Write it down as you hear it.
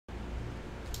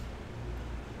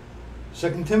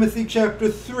2 Timothy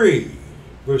chapter 3,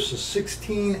 verses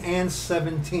 16 and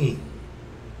 17.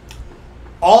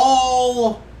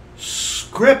 All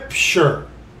Scripture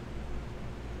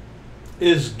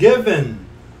is given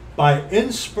by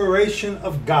inspiration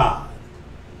of God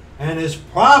and is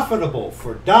profitable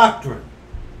for doctrine,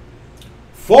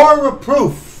 for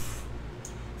reproof,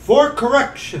 for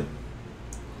correction,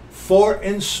 for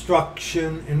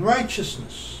instruction in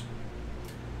righteousness,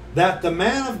 that the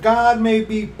man of God may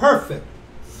be perfect,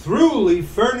 thoroughly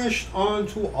furnished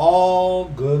unto all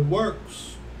good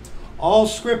works. All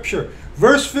Scripture.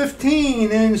 Verse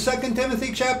 15 in 2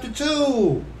 Timothy chapter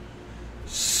 2.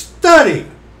 Study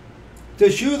to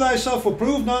shew thyself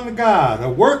approved unto God, a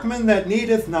workman that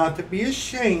needeth not to be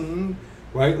ashamed,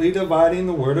 rightly dividing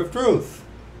the word of truth.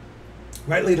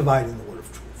 Rightly dividing the word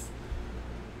of truth.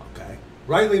 Okay.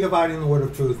 Rightly dividing the word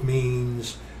of truth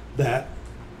means that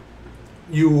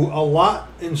you allot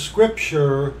in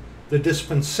Scripture the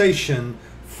dispensation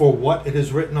for what it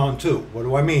is written unto. What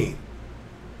do I mean?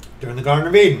 During the Garden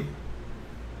of Eden,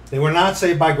 they were not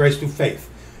saved by grace through faith.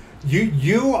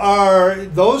 You are,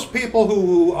 those people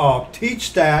who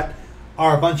teach that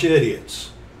are a bunch of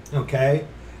idiots. Okay?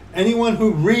 Anyone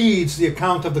who reads the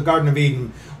account of the Garden of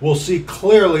Eden will see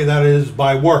clearly that it is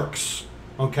by works.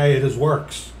 Okay? It is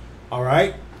works. All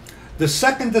right? The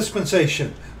second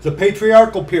dispensation, the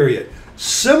patriarchal period,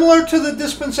 similar to the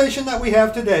dispensation that we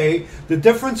have today, the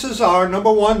differences are,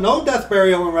 number one, no death,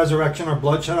 burial, and resurrection or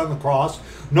bloodshed on the cross,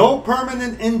 no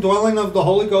permanent indwelling of the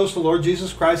Holy Ghost, the Lord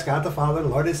Jesus Christ, God the Father, the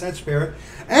Lord is that Spirit.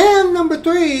 And number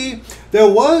three, there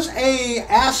was a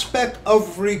aspect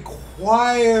of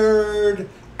required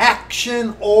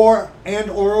action or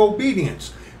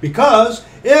obedience. Because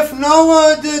if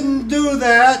Noah didn't do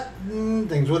that,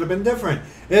 things would have been different.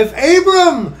 If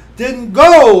Abram didn't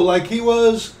go like he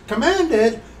was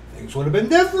commanded, things would have been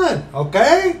different.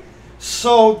 Okay?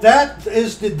 So that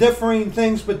is the differing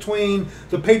things between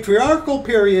the patriarchal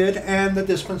period and the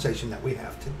dispensation that we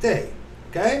have today.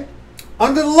 Okay?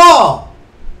 Under the law,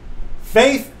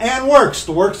 faith and works,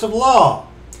 the works of law.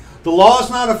 The law is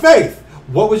not a faith.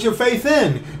 What was your faith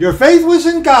in? Your faith was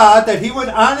in God, that He would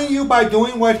honor you by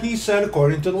doing what He said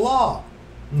according to the law.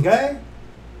 Okay?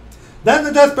 Then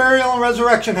the death, burial, and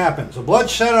resurrection happens. The blood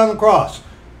shed on the cross.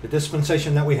 The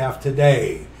dispensation that we have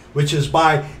today, which is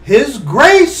by His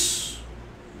grace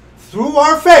through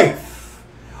our faith.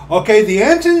 Okay, the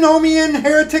antinomian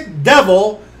heretic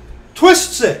devil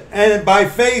twists it, and by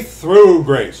faith through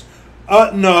grace.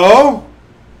 No,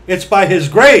 it's by His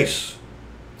grace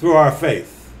through our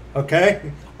faith.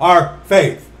 Okay? Our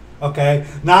faith. Okay?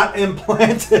 Not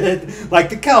implanted like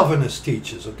the Calvinist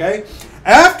teaches. Okay?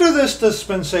 After this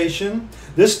dispensation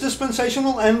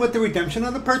will end with the redemption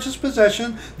of the purchased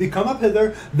possession, the come up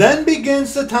hither. Then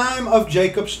begins the time of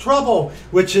Jacob's trouble,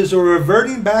 which is a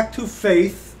reverting back to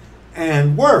faith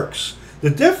and works. The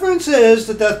difference is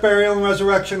the death, burial, and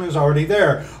resurrection is already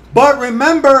there. But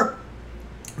remember,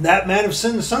 that man of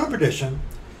sin, the son of perdition,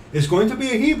 is going to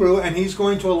be a Hebrew, and he's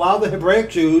going to allow the Hebraic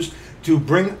Jews to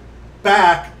bring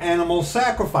back animal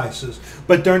sacrifices.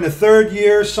 But during the third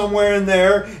year, somewhere in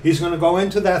there, he's going to go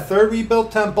into that third rebuilt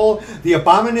temple, the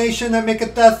abomination that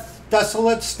maketh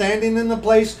desolate, standing in the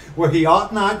place where he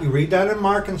ought not. You read that in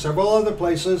Mark and several other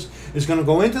places. Is going to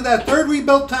go into that third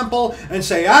rebuilt temple and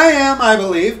say, I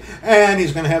believe. And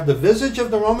he's going to have the visage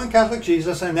of the Roman Catholic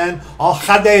Jesus, and then all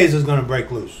Hades is going to break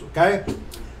loose. Okay?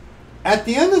 At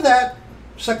the end of that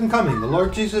second coming, the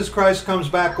Lord Jesus Christ comes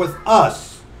back with us.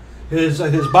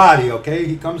 His body, okay?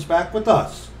 He comes back with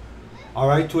us, all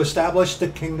right, to establish the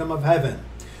kingdom of heaven,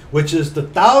 which is the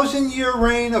 1,000-year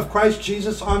reign of Christ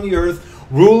Jesus on the earth,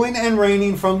 ruling and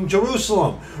reigning from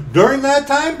Jerusalem. During that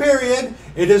time period,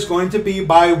 it is going to be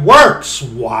by works.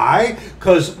 Why?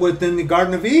 Because within the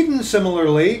Garden of Eden,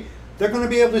 similarly, they're going to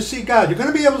be able to see God. You're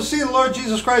going to be able to see the Lord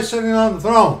Jesus Christ sitting on the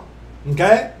throne,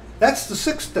 okay? That's the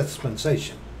sixth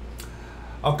dispensation.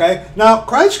 Okay, now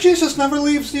Christ Jesus never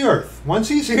leaves the earth. Once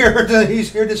He's here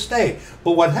to stay.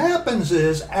 But what happens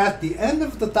is, at the end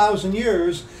of the 1,000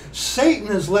 years, Satan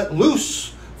is let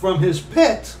loose from his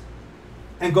pit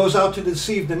and goes out to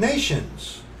deceive the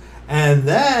nations. And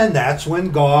then that's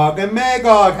when Gog and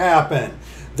Magog happen.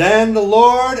 Then the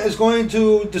Lord is going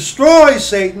to destroy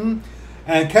Satan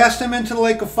and cast him into the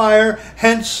lake of fire.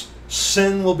 Hence,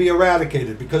 sin will be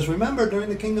eradicated. Because remember, during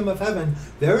the kingdom of heaven,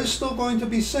 there is still going to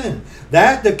be sin.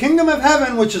 That the kingdom of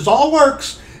heaven, which is all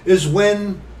works, is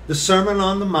when the Sermon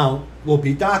on the Mount will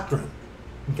be doctrine.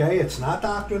 Okay? It's not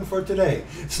doctrine for today.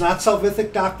 It's not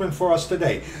salvific doctrine for us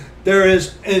today. There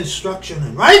is instruction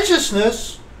in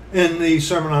righteousness in the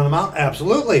Sermon on the Mount.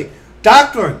 Absolutely.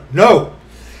 Doctrine, no.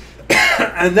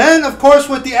 And then, of course,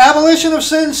 with the abolition of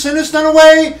sin, sin is done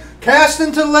away, cast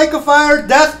into the lake of fire.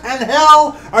 Death and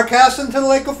hell are cast into the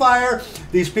lake of fire.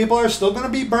 These people are still going to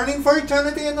be burning for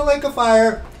eternity in the lake of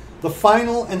fire. The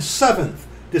final and seventh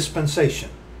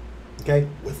dispensation. Okay?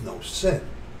 With no sin.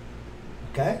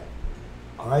 Okay?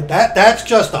 All right? That's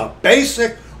just a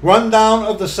basic rundown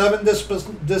of the seven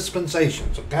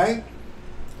dispensations. Okay?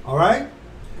 All right?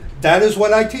 That is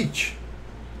what I teach.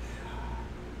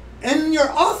 In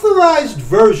your authorized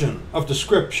version of the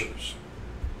scriptures,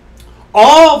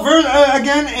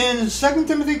 again in 2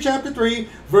 Timothy chapter 3,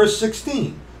 verse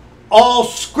 16, all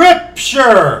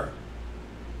scripture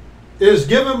is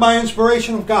given by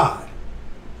inspiration of God.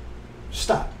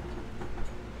 Stop.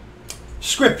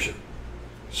 Scripture.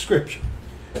 Scripture.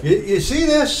 You see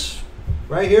this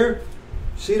right here?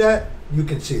 See that? You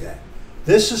can see that.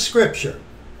 This is scripture.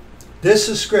 This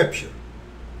is scripture.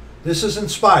 This is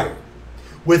inspired.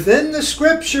 Within the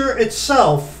scripture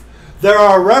itself, there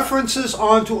are references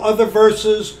onto other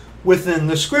verses within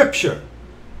the scripture.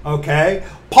 Okay?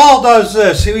 Paul does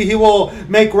this. He will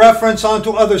make reference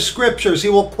onto other scriptures. He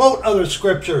will quote other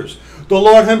scriptures. The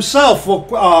Lord himself will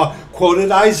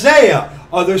quoted Isaiah,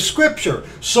 other scripture.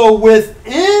 So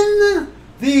within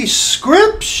the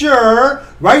scripture,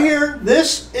 right here,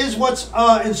 this is what's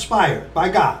inspired by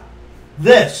God.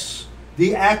 This,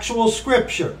 the actual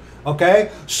scripture. Okay?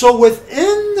 So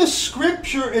within the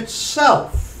scripture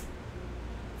itself,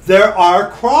 there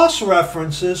are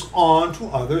cross-references onto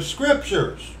other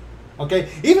scriptures. Okay?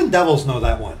 Even devils know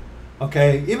that one.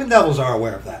 Okay? Even devils are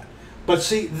aware of that. But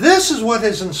see, this is what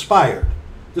is inspired.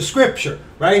 The scripture,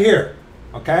 right here.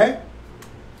 Okay?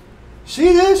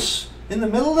 See this in the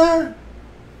middle there?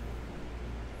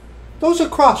 Those are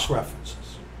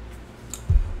cross-references.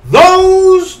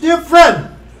 Those, dear friend,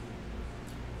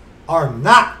 are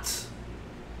not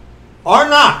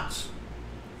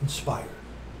inspired.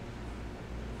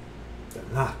 They're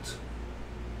not.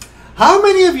 How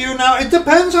many of you, now it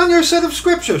depends on your set of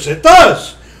scriptures. It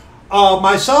does.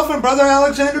 Myself and Brother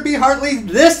Alexander B. Hartley,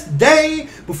 this day,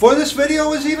 before this video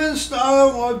was even,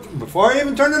 before I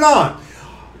even turned it on,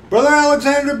 Brother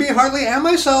Alexander B. Hartley and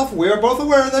myself, we are both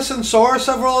aware of this, and so are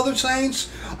several other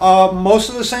saints. Most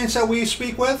of the saints that we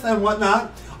speak with and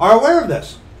whatnot are aware of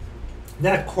this.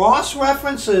 That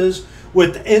cross-references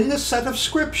within the set of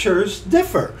scriptures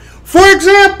differ. For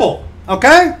example,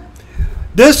 okay,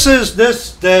 this is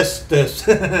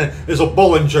is a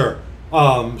Bullinger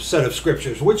set of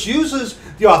scriptures, which uses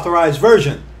the authorized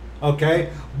version,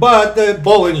 okay, but the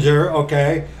Bullinger,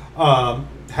 okay,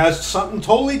 has something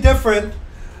totally different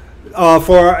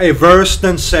for a verse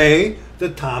than, say, the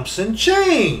Thompson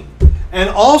chain, and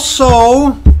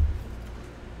also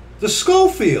the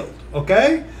Schofield,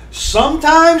 okay.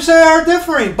 Sometimes they are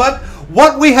differing, but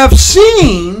what we have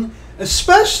seen,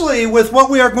 especially with what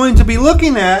we are going to be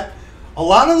looking at, a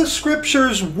lot of the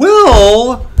scriptures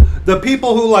will, the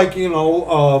people who like,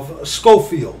 of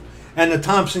Schofield and the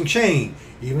Thompson chain,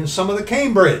 even some of the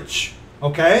Cambridge,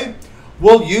 okay,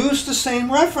 will use the same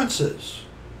references.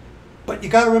 But you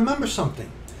got to remember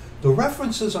something. The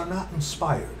references are not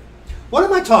inspired. What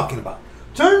am I talking about?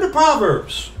 Turn to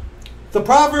Proverbs. The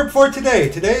proverb for today.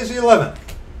 Today is the 11th.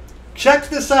 Check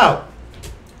this out.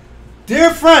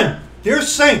 Dear friend, dear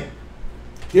saint,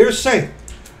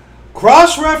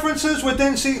 cross-references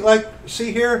within,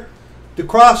 see here, the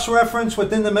cross-reference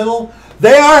within the middle,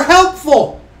 they are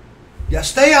helpful.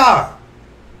 Yes, they are.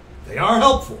 They are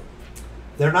helpful.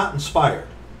 They're not inspired.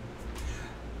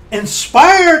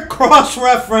 Inspired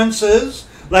cross-references,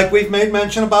 like we've made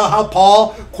mention about how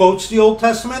Paul quotes the Old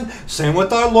Testament, same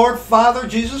with our Lord Father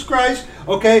Jesus Christ,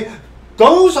 okay,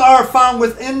 those are found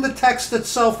within the text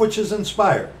itself, which is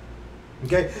inspired.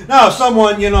 Okay. Now, if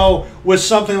someone, with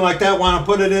something like that want to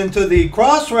put it into the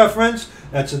cross-reference,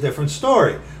 that's a different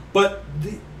story. But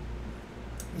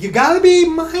you got to be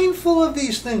mindful of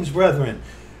these things, brethren.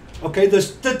 Okay.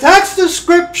 The text of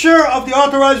Scripture of the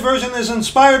authorized version is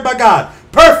inspired by God.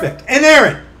 Perfect.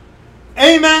 Inerrant.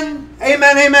 Amen.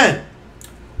 Amen. Amen.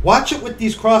 Watch it with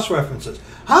these cross-references.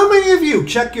 How many of you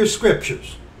check your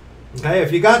scriptures? Okay,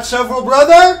 if you got several,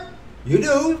 brother, you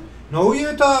do. Know who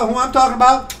I'm talking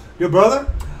about? Your brother.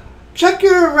 Check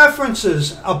your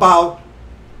references about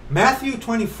Matthew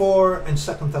 24 and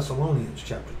 2 Thessalonians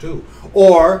chapter 2.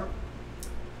 Or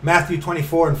Matthew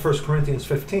 24 and 1 Corinthians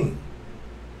 15.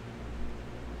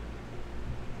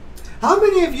 How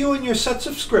many of you in your sets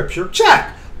of scripture,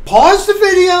 check. Pause the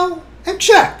video and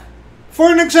check.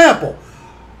 For an example,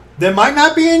 there might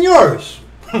not be in yours.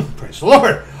 Praise the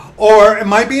Lord. Or it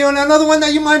might be on another one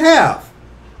that you might have.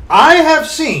 I have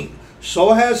seen,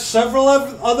 so has several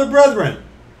other brethren,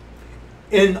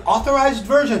 in authorized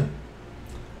version,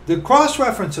 the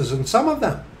cross-references in some of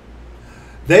them,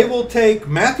 they will take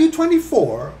Matthew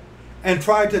 24 and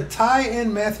try to tie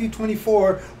in Matthew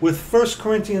 24 with 1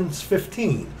 Corinthians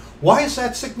 15. Why is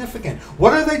that significant?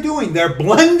 What are they doing? They're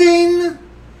blending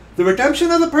the redemption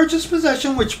of the purchased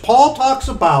possession, which Paul talks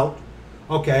about,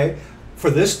 okay, for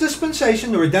this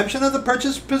dispensation, the redemption of the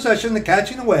purchased possession, the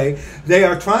catching away. They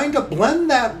are trying to blend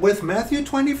that with Matthew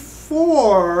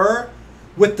 24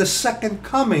 with the second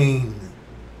coming.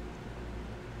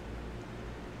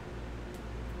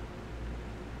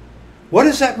 What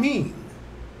does that mean?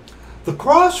 The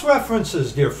cross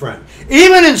references, dear friend,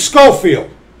 even in Schofield,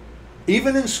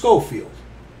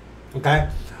 okay,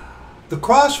 the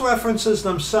cross references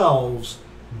themselves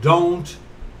don't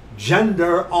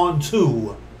gender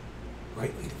onto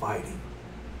rightly dividing.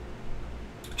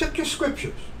 Check your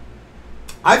scriptures.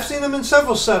 I've seen them in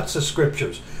several sets of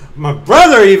scriptures. My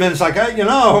brother even is like,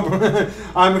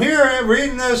 I'm here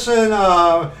reading this in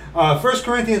 1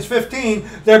 Corinthians 15.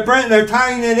 They're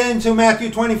tying it into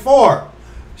Matthew 24.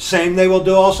 Same they will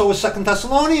do also with 2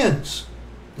 Thessalonians.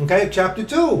 Okay, chapter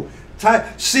 2.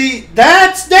 See,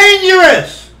 that's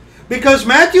dangerous. Because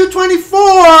Matthew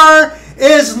 24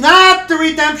 is not the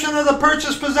redemption of the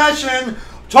purchased possession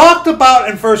talked about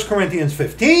in 1 Corinthians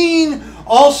 15,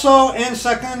 also in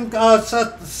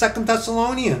 2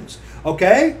 Thessalonians.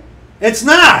 Okay? It's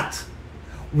not.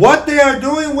 What they are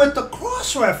doing with the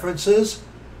cross-references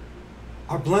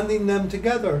are blending them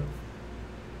together,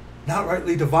 not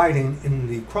rightly dividing in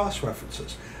the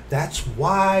cross-references. That's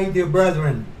why, dear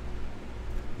brethren,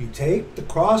 you take the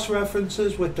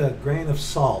cross-references with a grain of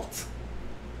salt.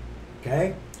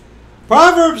 Okay?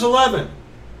 Proverbs 11,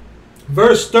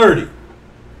 verse 30.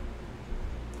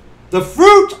 The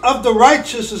fruit of the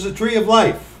righteous is a tree of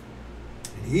life,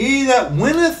 and he that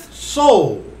winneth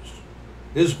souls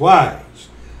is wise.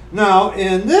 Now,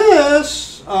 in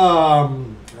this, these are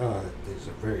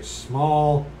very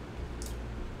small.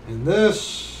 In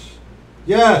this,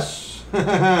 yes,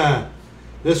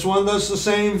 this one does the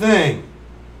same thing.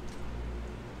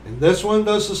 And this one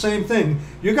does the same thing.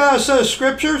 You got a set of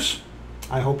scriptures?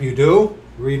 I hope you do.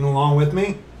 Reading along with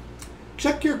me.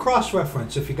 Check your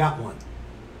cross-reference if you got one.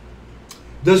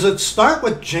 Does it start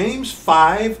with James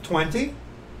 5:20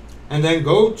 and then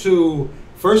go to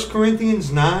 1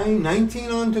 Corinthians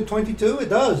 9:19 on to 22? It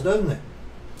does, doesn't it?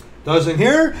 Doesn't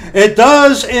here? It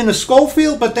does in the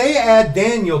Schofield, but they add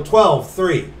Daniel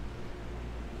 12:3.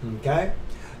 Okay?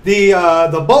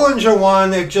 The Bullinger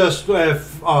one, it just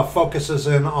focuses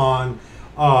in on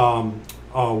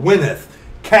winneth,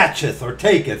 catcheth, or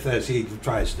taketh, as he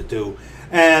tries to do.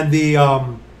 And the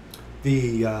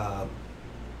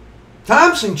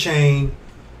Thompson chain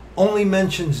only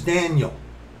mentions Daniel.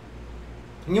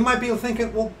 And you might be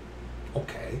thinking, well,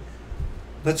 okay,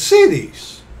 let's see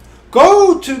these.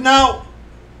 Go to now,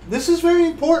 this is very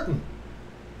important,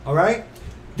 all right?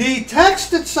 The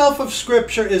text itself of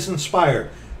Scripture is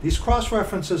inspired. These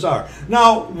cross-references are.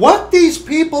 Now, what these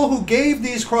people who gave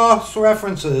these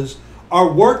cross-references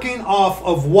are working off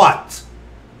of what?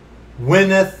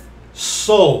 Winneth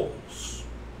souls.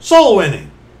 Soul winning.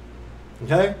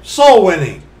 Okay? Soul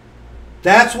winning.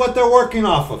 That's what they're working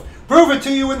off of. Prove it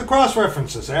to you in the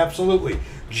cross-references. Absolutely.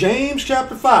 James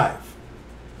chapter 5.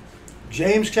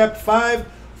 James chapter 5,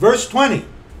 verse 20.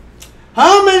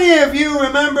 How many of you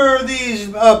remember these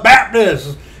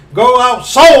Baptists go out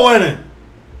soul winning?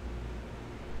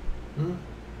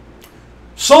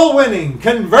 Soul winning,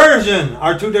 conversion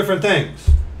are two different things.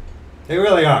 They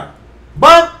really are.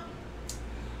 But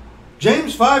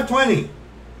James 5:20.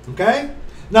 Okay?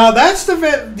 Now that's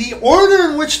the order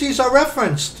in which these are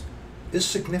referenced is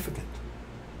significant.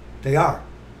 They are.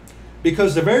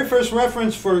 Because the very first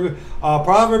reference for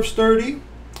Proverbs 30,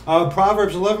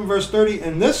 Proverbs 11 verse 30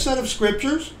 in this set of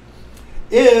scriptures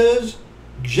is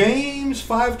James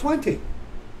 5:20.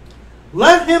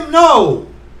 Let him know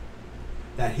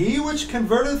that he which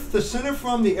converteth the sinner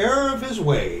from the error of his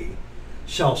way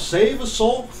shall save a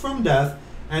soul from death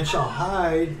and shall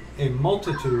hide a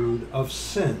multitude of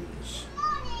sins.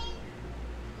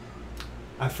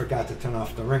 I forgot to turn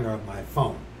off the ringer of my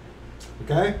phone.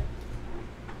 Okay?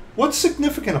 What's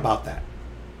significant about that?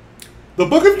 The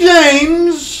book of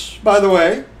James, by the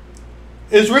way,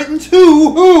 is written to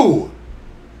who?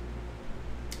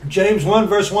 James 1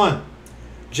 verse 1.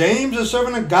 James, a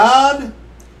servant of God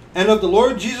and of the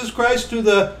Lord Jesus Christ, to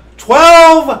the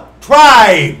 12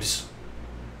 tribes.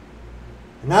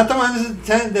 Not the ones, the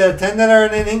 10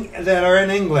 that are in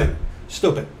England.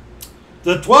 Stupid.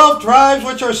 The 12 tribes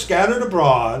which are scattered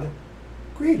abroad,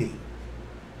 greeting.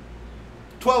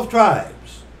 12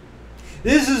 tribes.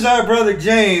 This is our brother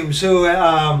James, who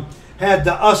had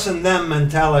the us and them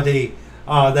mentality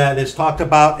that is talked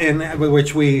about in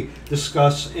which we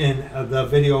discuss in the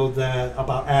video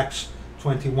about Acts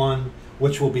 21,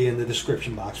 which will be in the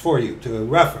description box for you to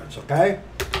reference, okay?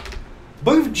 The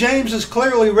book of James is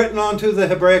clearly written onto the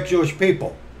Hebraic Jewish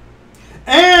people.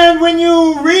 And when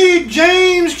you read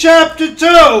James chapter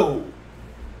 2,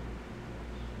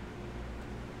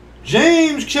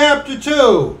 James chapter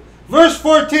 2, verse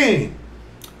 14,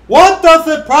 what doth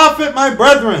it profit, my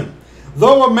brethren,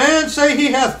 though a man say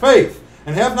he hath faith,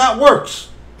 and have not works?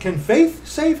 Can faith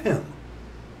save him?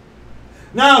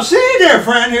 Now, see there,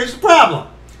 friend, here's the problem.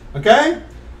 Okay?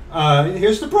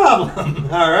 Here's the problem.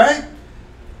 All right?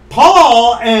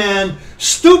 Paul and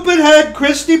stupid head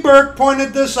Christy Burke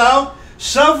pointed this out.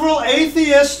 Several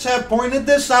atheists have pointed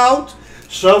this out.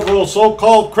 Several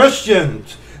so-called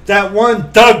Christians. That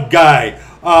one Doug guy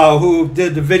who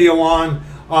did the video on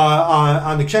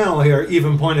the channel here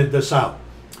even pointed this out.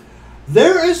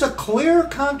 There is a clear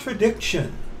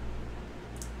contradiction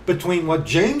between what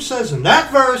James says in that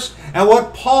verse and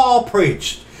what Paul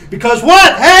preached. Because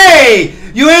what? Hey,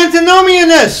 you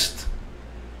antinomianist!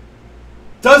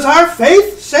 Does our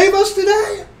faith save us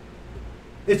today?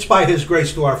 It's by his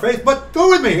grace to our faith, but go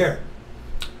with me here.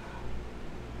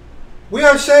 We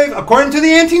are saved, according to the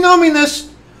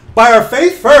antinomianist, by our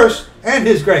faith first and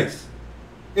his grace.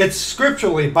 It's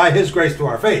scripturally by his grace to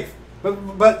our faith.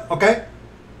 But okay.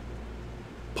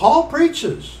 Paul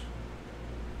preaches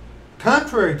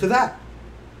contrary to that.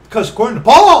 Because according to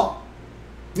Paul,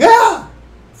 yeah,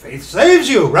 faith saves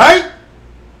you, right?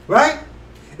 Right?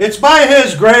 It's by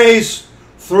his grace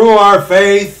through our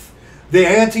faith. The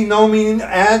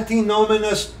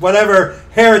antinomianist, whatever,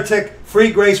 heretic, free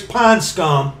grace pond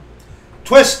scum,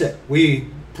 twist it. We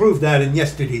proved that in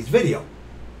yesterday's video.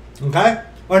 Okay?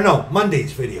 Or no,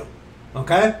 Monday's video.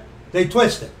 Okay? They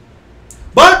twist it.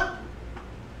 But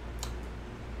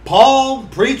Paul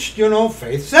preached,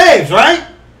 faith saves, right?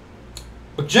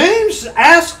 But James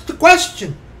asked the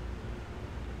question,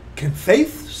 can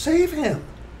faith save him?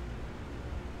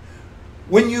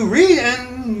 When you read,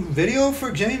 and video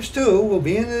for James 2 will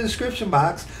be in the description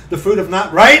box, the fruit of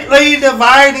not rightly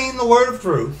dividing the word of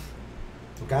truth.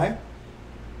 Okay?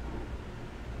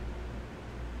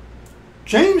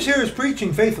 James here is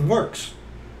preaching faith and works.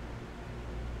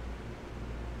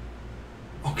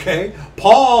 Okay?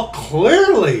 Paul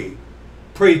clearly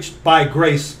preached by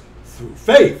grace through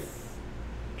faith.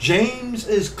 James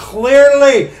is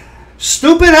clearly,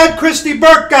 stupid head Christy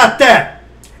Burke got that.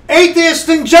 Atheists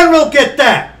in general get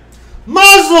that.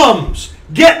 Muslims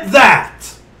get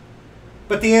that.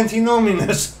 But the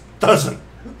antinomianist doesn't.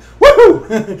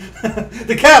 Woohoo!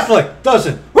 The Catholic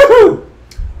doesn't. Woohoo!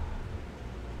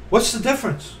 What's the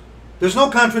difference? There's no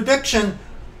contradiction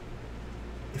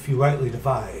if you rightly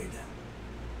divide.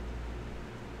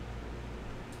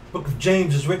 The book of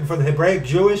James is written for the Hebraic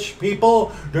Jewish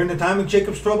people during the time of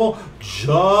Jacob's trouble,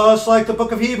 just like the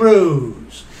book of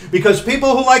Hebrews. Because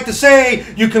people who like to say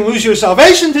you can lose your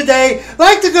salvation today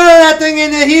like to go to that thing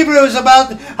in the Hebrews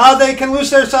about how they can lose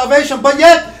their salvation, but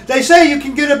yet they say you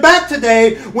can get it back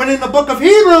today when in the book of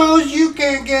Hebrews you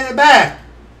can't get it back.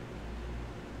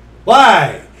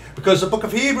 Why? Because the book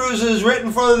of Hebrews is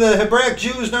written for the Hebraic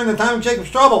Jews during the time of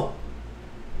Jacob's trouble.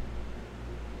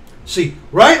 See,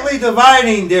 rightly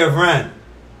dividing, dear friend.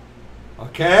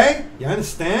 Okay? You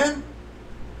understand?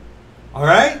 All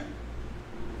right?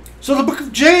 So the book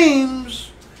of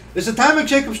James is the time of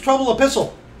Jacob's trouble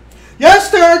epistle. Yes,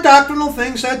 there are doctrinal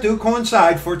things that do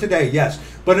coincide for today, yes.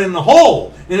 But in the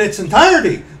whole, in its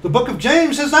entirety, the book of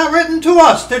James is not written to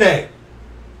us today.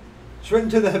 It's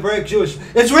written to the Hebraic Jewish.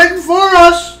 It's written for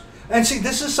us. And see,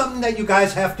 this is something that you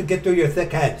guys have to get through your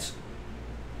thick heads.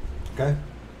 Okay?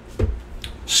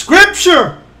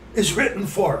 Scripture is written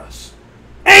for us.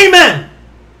 Amen.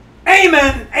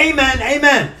 Amen. Amen.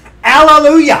 Amen.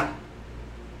 Hallelujah.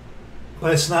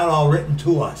 But it's not all written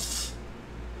to us.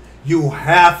 You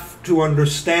have to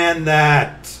understand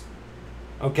that.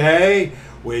 Okay?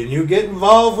 When you get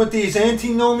involved with these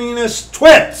antinomianist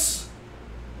twits,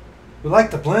 who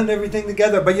like to blend everything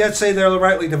together, but yet say they're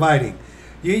rightly dividing.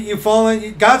 You fall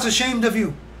in, God's ashamed of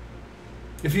you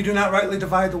if you do not rightly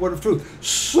divide the word of truth.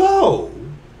 So,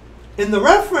 in the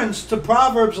reference to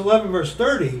Proverbs 11 verse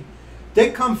 30,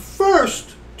 they come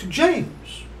first to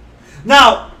James.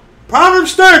 Now,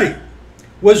 Proverbs 30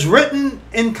 was written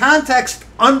in context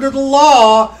under the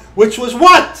law, which was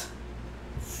what?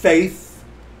 Faith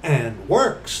and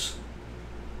works.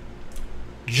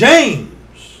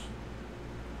 James,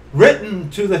 written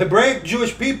to the Hebraic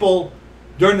Jewish people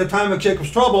during the time of Jacob's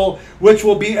trouble, which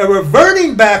will be a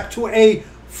reverting back to a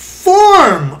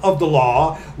form of the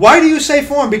law. Why do you say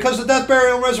form? Because the death,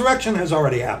 burial, and resurrection has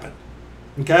already happened.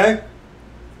 Okay?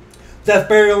 Death,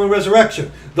 burial, and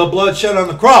resurrection. The blood shed on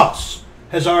the cross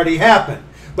has already happened.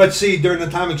 But see, during the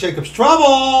time of Jacob's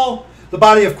trouble, the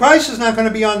body of Christ is not going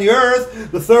to be on the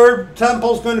earth. The third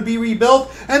temple is going to be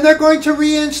rebuilt. And they're going to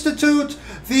reinstitute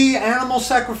the animal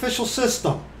sacrificial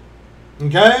system.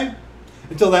 Okay?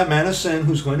 Until that man of sin,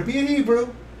 who's going to be a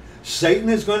Hebrew, Satan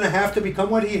is going to have to become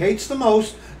what he hates the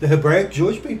most, the Hebraic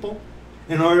Jewish people,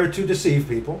 in order to deceive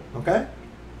people. Okay?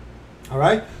 All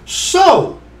right?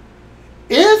 So,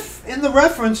 if in the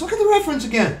reference, look at the reference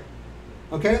again.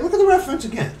 Okay? Look at the reference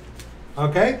again.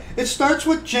 Okay? It starts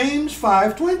with James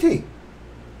 5:20.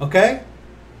 Okay?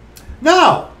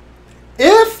 Now,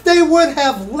 if they would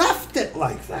have left it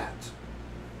like that,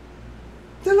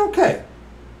 then okay.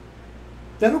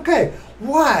 Then okay.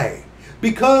 Why?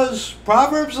 Because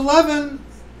Proverbs 11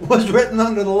 was written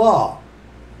under the law.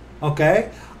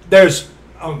 Okay? There's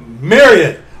a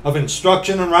myriad of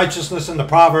instruction and righteousness in the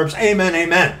Proverbs. Amen,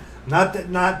 amen.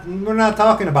 We're not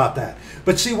talking about that.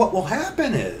 But see, what will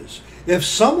happen is, if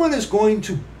someone is going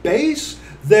to base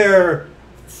their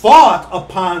thought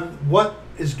upon what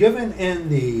is given in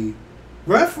the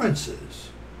references,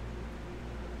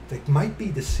 they might be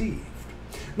deceived.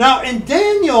 Now, in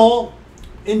Daniel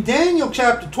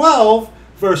chapter 12,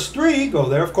 verse 3, go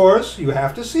there, of course, you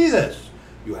have to see this.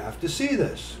 You have to see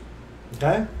this.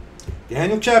 Okay?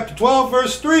 Daniel chapter 12,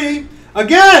 verse 3,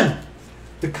 again,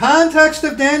 the context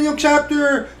of Daniel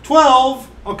chapter 12,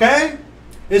 okay,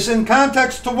 is in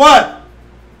context to what?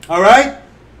 All right?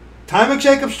 Time of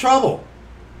Jacob's trouble.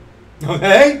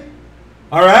 Okay?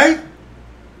 All right?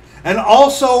 And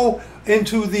also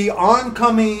into the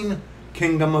oncoming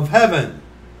kingdom of heaven.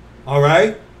 All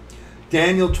right?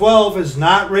 Daniel 12 is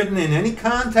not written in any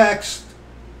context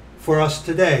for us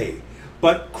today,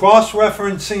 but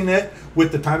cross-referencing it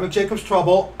with the time of Jacob's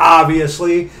trouble,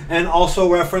 obviously, and also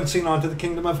referencing onto the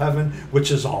kingdom of heaven,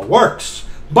 which is all works.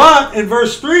 But in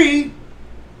verse 3,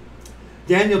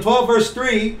 Daniel 12, verse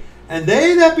 3, and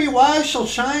they that be wise shall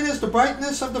shine as the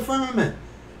brightness of the firmament,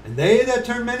 and they that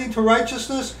turn many to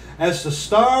righteousness as the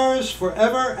stars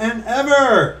forever and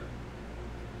ever.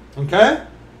 Okay?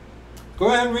 Go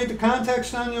ahead and read the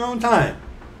context on your own time.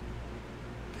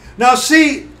 Now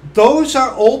see, those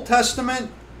are Old Testament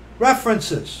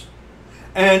references.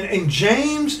 And in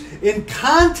James, in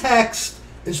context,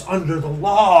 is under the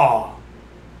law.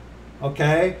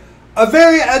 Okay?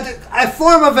 A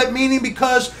form of it, meaning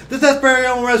because the death,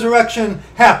 burial, and resurrection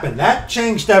happened. That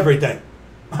changed everything.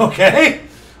 Okay?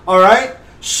 Alright?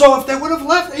 So if they would have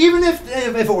left, even if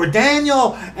it were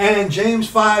Daniel and James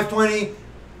 5:20,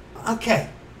 okay.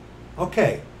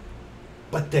 Okay.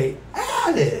 But they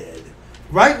added,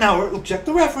 right now, check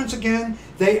the reference again,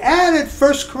 they added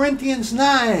 1 Corinthians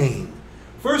 9.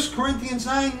 1 Corinthians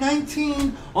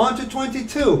 9:19 on to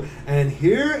 22. And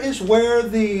here is where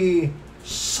the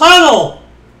subtle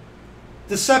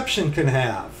deception can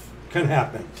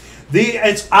happen.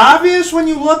 It's obvious when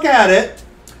you look at it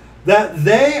that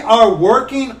they are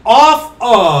working off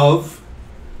of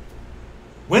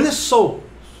winning souls.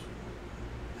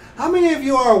 How many of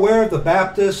you are aware of the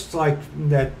Baptists, like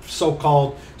that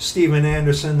so-called Stephen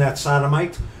Anderson, that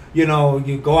sodomite? You know,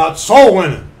 you go out soul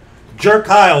winning. Jerk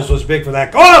Hiles was big for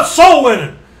that. Go out soul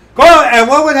winning. Go out, and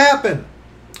what would happen?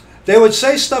 They would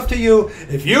say stuff to you.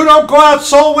 If you don't go out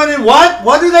soul winning, what?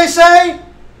 What do they say?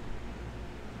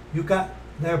 You got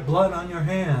their blood on your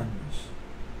hands.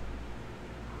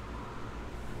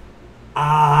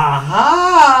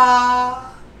 Aha!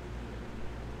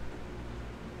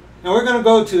 Now we're going to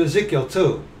go to Ezekiel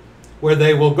 2, where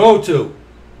they will go to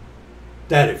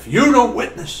that if you don't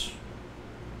witness,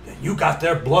 then you got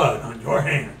their blood on your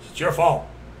hands. It's your fault.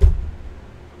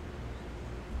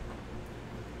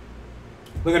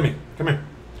 Look at me. Come here.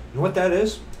 You know what that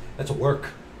is? That's a work.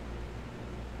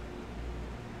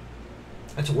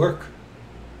 That's a work.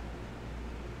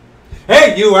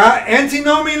 Hey, you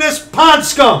antinomianous pond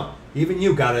scum! Even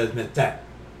you got to admit that.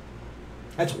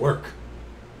 That's work.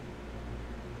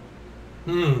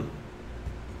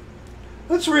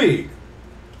 Let's read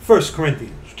 1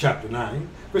 Corinthians chapter 9,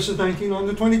 verses 19 on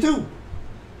to 22.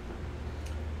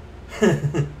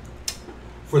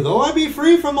 For though I be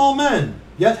free from all men,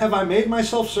 yet have I made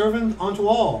myself servant unto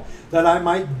all, that I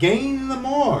might gain the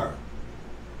more.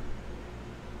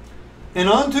 And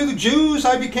unto the Jews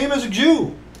I became as a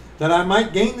Jew, that I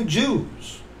might gain the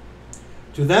Jews.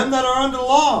 To them that are under the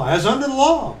law, as under the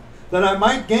law, that I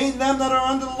might gain them that are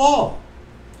under the law.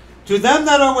 To them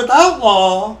that are without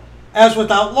law, as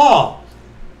without law,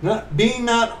 being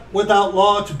not without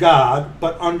law to God,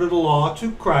 but under the law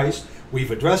to Christ. We've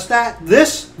addressed that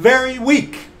this very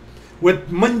week with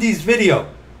Monday's video.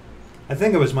 I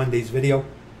think it was Monday's video.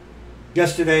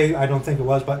 yesterday, I don't think it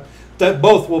was, but that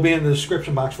both will be in the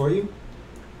description box for you.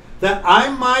 That I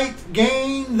might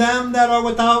gain them that are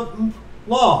without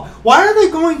law. Why are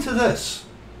they going to this?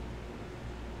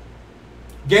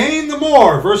 Gain the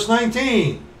more, verse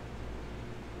 19.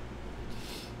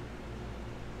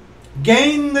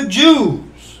 Gain the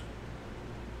Jews,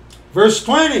 verse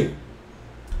 20.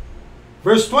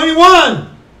 Verse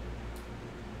 21.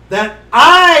 That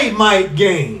I might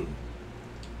gain.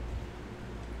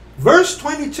 Verse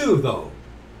 22, though.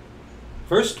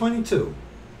 Verse 22.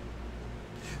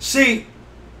 See,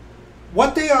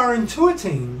 what they are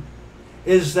intuiting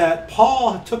is that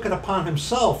Paul took it upon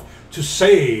himself to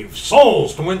save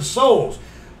souls, to win souls.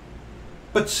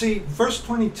 But see, verse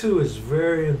 22 is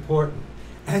very important.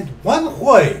 And one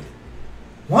word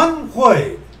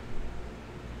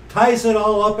ties it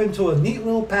all up into a neat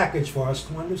little package for us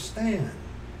to understand.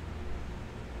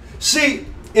 See,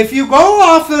 if you go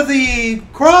off of the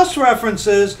cross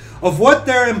references of what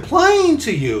they're implying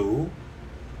to you,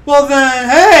 well then,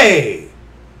 hey,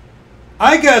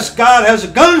 I guess God has a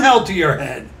gun held to your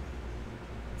head,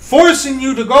 forcing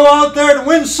you to go out there to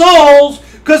win souls,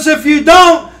 because if you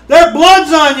don't, their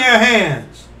blood's on your hands.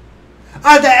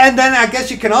 And then I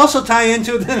guess you can also tie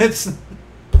into then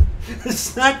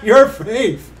it's not your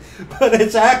faith, but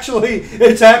it's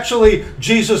actually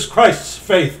Jesus Christ's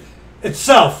faith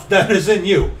itself that is in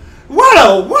you.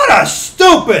 What a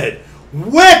stupid,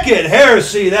 wicked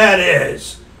heresy that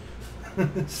is.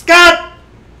 Scott,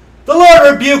 the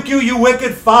Lord rebuke you, you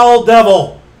wicked, foul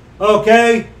devil.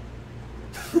 Okay?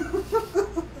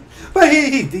 But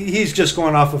he's just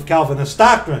going off of Calvinist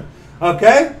doctrine.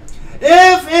 Okay?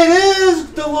 If it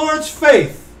is the Lord's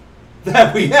faith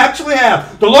that we actually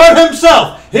have, the Lord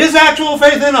himself, his actual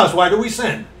faith in us, why do we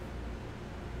sin?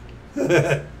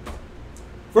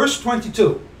 Verse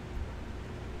 22.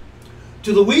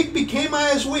 To the weak became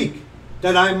I as weak,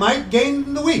 that I might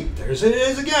gain the weak. There's it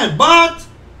is again. But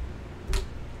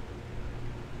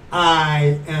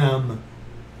I am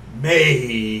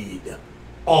made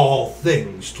all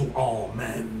things to all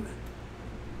men.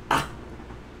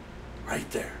 Right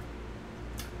there.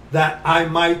 That I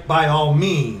might by all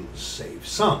means save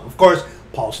some. Of course,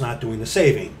 Paul's not doing the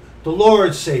saving. The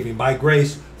Lord's saving by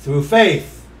grace through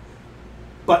faith.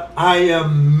 But I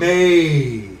am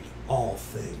made all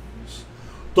things.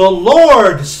 The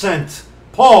Lord sent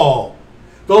Paul.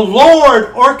 The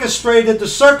Lord orchestrated the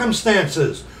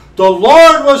circumstances. The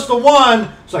Lord was the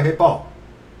one. It's like, hey, Paul,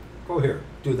 go here,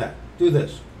 do that, do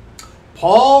this.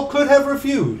 Paul could have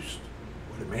refused.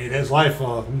 Would have made his life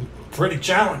pretty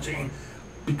challenging,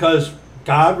 because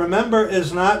God, remember,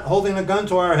 is not holding a gun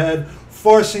to our head,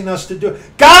 forcing us to do it.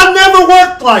 God never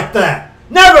worked like that.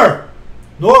 Never.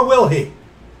 Nor will he.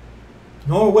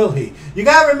 Nor will he. You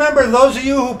got to remember, those of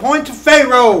you who point to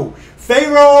Pharaoh.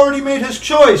 Pharaoh already made his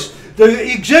choice.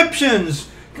 The Egyptians,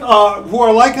 who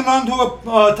are likened unto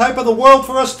a type of the world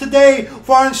for us today,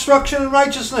 for our instruction in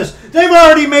righteousness, they've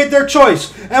already made their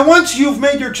choice. And once you've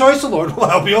made your choice, the Lord will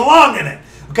help you along in it.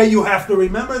 Okay, you have to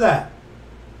remember that.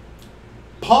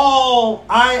 Paul,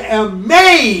 I am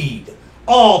made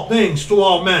all things to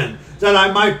all men, that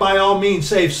I might by all means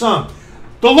save some.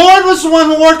 The Lord was the one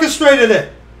who orchestrated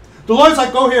it. The Lord's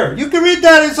like, go here. You can read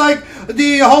that. It's like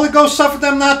the Holy Ghost suffered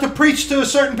them not to preach to a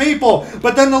certain people.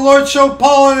 But then the Lord showed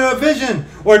Paul in a vision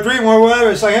or a dream or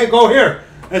whatever. It's like, hey, go here.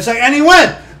 And it's like, and he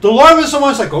went. The Lord was the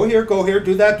one who's like, go here,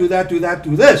 do that, do that, do that,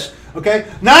 do this.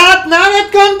 Okay? Not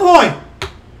at gunpoint.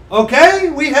 Okay?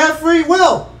 We have free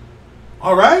will.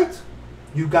 All right?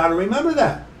 You've got to remember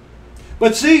that.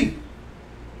 But see,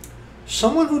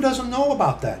 someone who doesn't know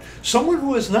about that, someone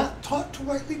who is not taught to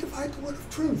rightly divide the word of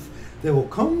truth, they will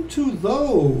come to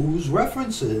those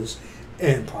references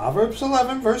in Proverbs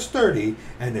 11, verse 30,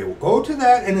 and they will go to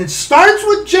that, and it starts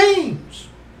with James.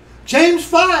 James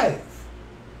 5.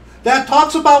 That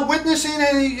talks about witnessing,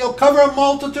 and you'll cover a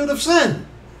multitude of sin.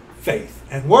 Faith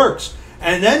and works.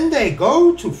 And then they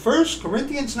go to 1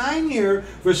 Corinthians 9 here,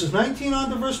 verses 19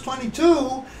 on to verse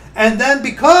 22, and then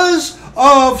because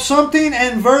of something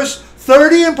in verse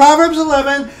 30 in Proverbs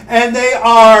 11, and they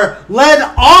are led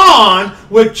on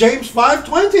with James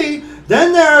 5:20,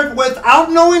 then they're,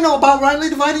 without knowing about rightly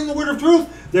dividing the word of truth,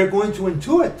 they're going to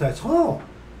intuit. That's all.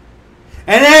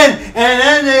 And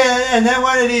then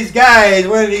one of these guys,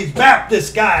 one of these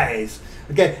Baptist guys,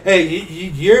 okay, hey,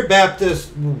 you're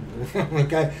Baptist,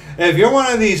 okay, if you're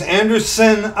one of these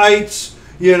Andersonites,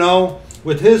 you know,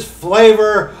 with his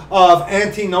flavor of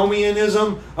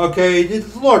antinomianism, okay,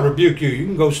 the Lord rebuke you. You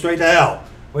can go straight to hell,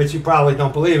 which you probably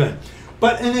don't believe in.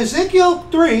 But in Ezekiel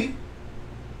 3,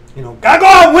 you know, gotta go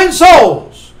out and win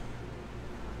souls.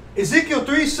 Ezekiel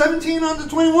 3, 17 on to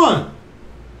 21.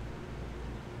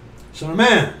 Son of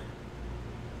man,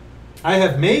 I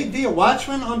have made thee a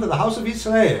watchman unto the house of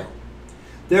Israel.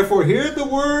 Therefore hear the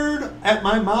word at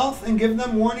my mouth and give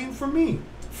them warning from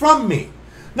me.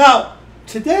 Now,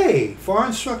 today, for our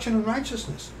instruction in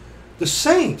righteousness, the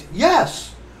saint,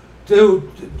 yes,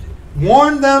 to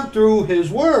warn them through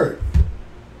his word.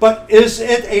 But is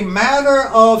it a matter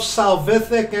of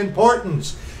salvific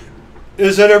importance?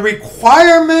 Is it a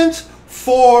requirement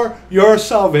for your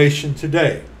salvation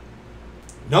today?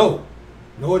 No.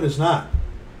 No, it is not.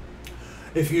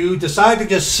 If you decide to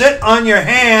just sit on your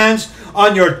hands,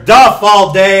 on your duff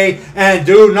all day and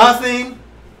do nothing,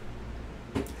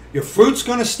 your fruit's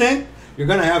going to stink. You're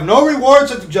going to have no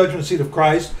rewards at the judgment seat of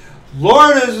Christ.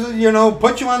 Lord is,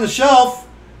 put you on the shelf.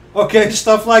 Okay,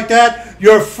 stuff like that.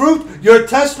 Your fruit, your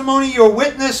testimony, your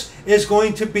witness is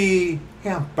going to be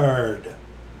hampered.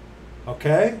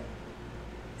 Okay?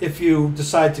 If you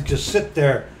decide to just sit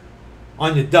there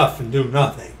on your duff and do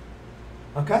nothing.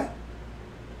 Okay?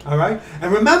 All right?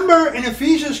 And remember, in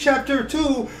Ephesians chapter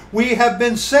 2, we have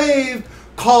been saved,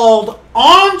 called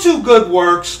onto good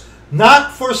works,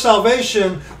 not for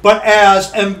salvation, but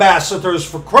as ambassadors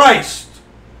for Christ.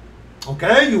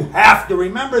 Okay? You have to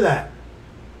remember that.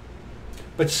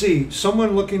 But see,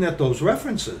 someone looking at those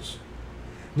references,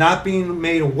 not being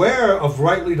made aware of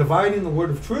rightly dividing the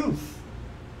word of truth,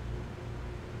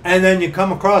 and then you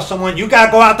come across someone, you got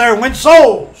to go out there and win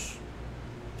souls.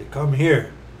 They come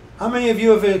here. How many of you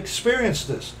have experienced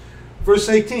this? Verse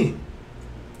 18.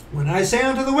 When I say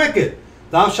unto the wicked,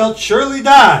 thou shalt surely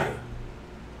die,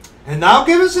 and thou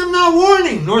givest him not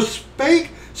warning, nor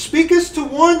speakest to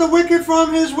warn the wicked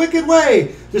from his wicked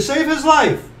way, to save his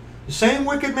life, the same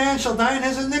wicked man shall die in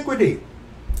his iniquity.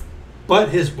 But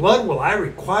his blood will I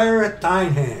require at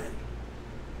thine hand.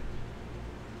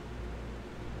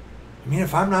 I mean,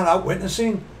 if I'm not out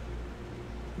witnessing,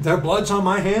 their blood's on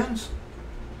my hands.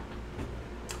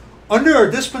 Under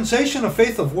a dispensation of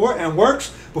faith of war and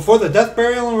works, before the death,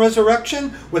 burial, and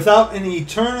resurrection, without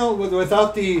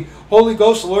the Holy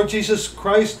Ghost, the Lord Jesus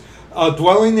Christ,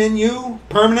 dwelling in you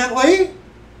permanently?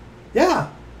 Yeah.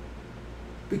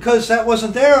 Because that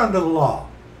wasn't there under the law.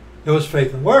 It was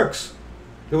faith and works.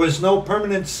 There was no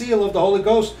permanent seal of the Holy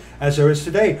Ghost as there is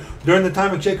today. During the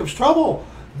time of Jacob's trouble,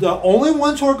 the only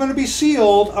ones who are going to be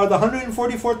sealed are the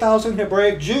 144,000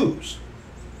 Hebraic Jews.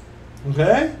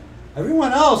 Okay?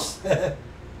 Everyone else.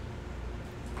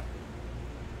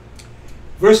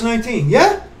 Verse 19.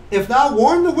 Yet, if thou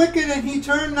warn the wicked, and he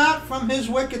turn not from his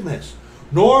wickedness,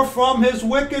 nor from his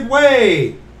wicked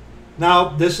way. Now,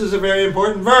 this is a very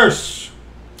important verse.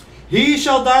 He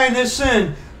shall die in his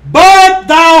sin, but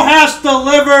thou hast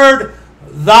delivered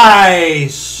thy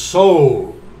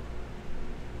soul.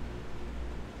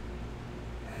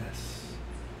 Yes.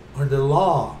 Under the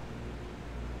law.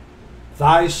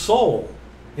 Thy soul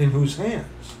in whose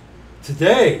hands?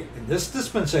 Today, in this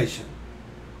dispensation,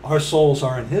 our souls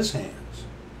are in his hands.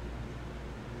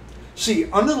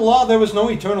 See, under the law, there was no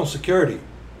eternal security.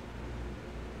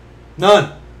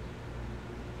 None.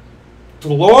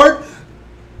 The Lord,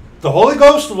 the Holy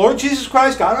Ghost, the Lord Jesus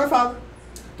Christ, God our Father,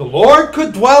 the Lord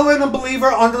could dwell in a believer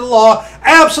under the law,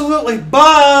 absolutely,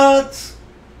 but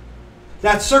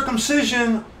that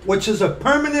circumcision, which is a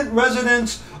permanent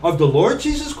residence of the Lord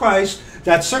Jesus Christ,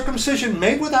 that circumcision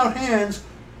made without hands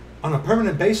on a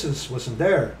permanent basis wasn't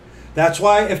there. That's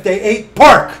why if they ate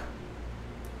pork,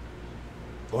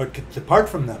 the Lord could depart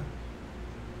from them.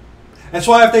 That's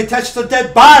why if they touched a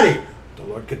dead body, the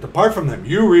Lord could depart from them.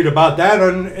 You read about that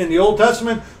in the Old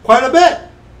Testament quite a bit.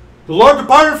 The Lord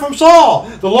departed from Saul.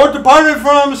 The Lord departed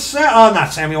from Samson.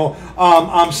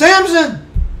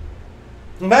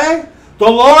 Okay? The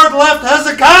Lord left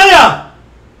Hezekiah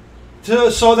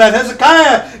so that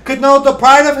Hezekiah could know the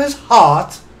pride of his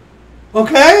heart.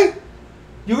 Okay?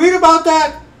 You read about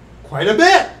that quite a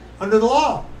bit under the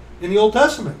law in the Old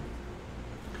Testament.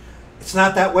 It's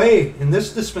not that way in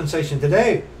this dispensation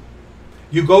today.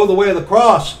 You go the way of the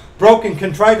cross, broken,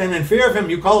 contrite, and in fear of him.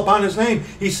 You call upon his name.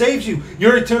 He saves you.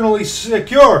 You're eternally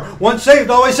secure. Once saved,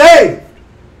 always saved.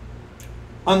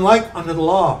 Unlike under the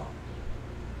law.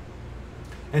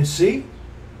 And see,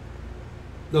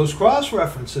 those cross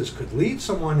references could lead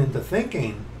someone into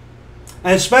thinking,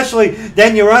 and especially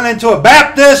then you run into a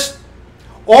Baptist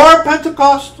or a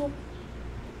Pentecostal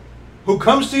who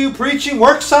comes to you preaching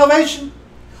work salvation,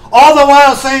 all the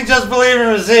while saying just believe and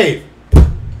receive.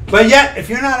 But yet, if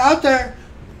you're not out there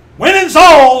winning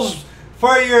souls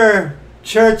for your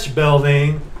church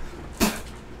building,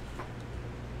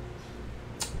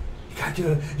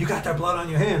 you got their blood on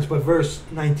your hands. But verse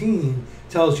 19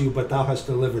 tells you, but thou hast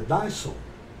delivered thy soul.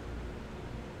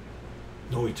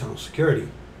 No eternal security.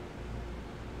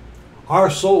 Our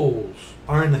souls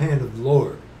are in the hand of the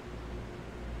Lord.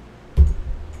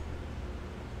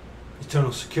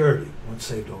 Eternal security, once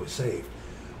saved, always saved,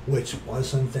 which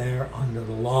wasn't there under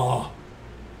the law.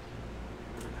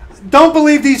 Don't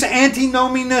believe these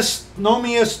antinomianists,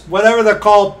 whatever they're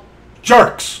called,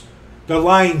 jerks. They're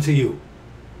lying to you.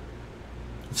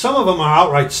 Some of them are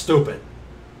outright stupid.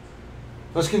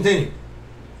 Let's continue.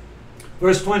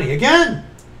 Verse 20. Again,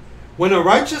 when a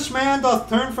righteous man doth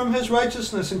turn from his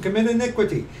righteousness and commit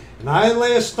iniquity, and I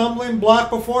lay a stumbling block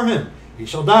before him, he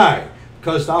shall die,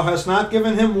 because thou hast not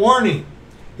given him warning.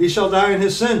 He shall die in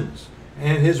his sins,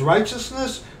 and his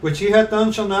righteousness which he hath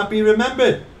done shall not be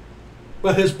remembered.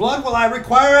 But his blood will I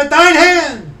require at thine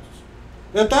hands.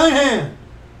 At thine hand.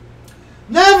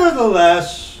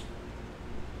 Nevertheless,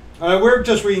 we're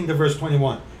just reading to verse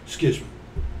 21. Excuse me.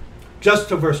 Just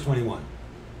to verse 21.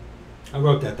 I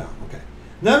wrote that down. Okay.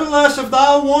 Nevertheless, if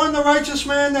thou warn the righteous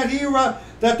man that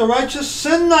the righteous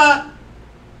sin not,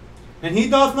 and he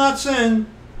doth not sin,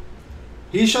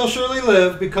 he shall surely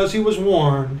live, because he was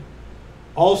warned.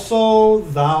 Also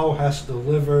thou hast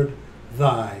delivered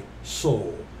thy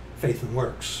soul. Faith and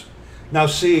works. Now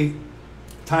see,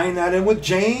 tying that in with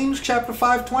James chapter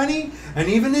 5:20, and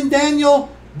even in Daniel,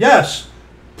 yes.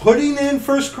 Putting in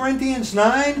 1 Corinthians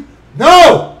 9,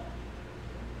 no!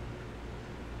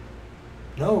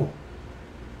 No.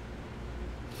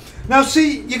 Now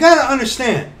see, you got to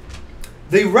understand,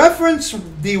 the reference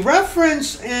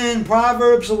in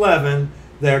Proverbs 11,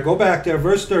 there, go back there,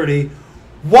 verse 30,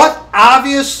 what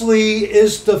obviously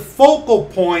is the focal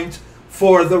point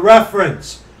for the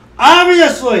reference?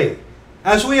 Obviously,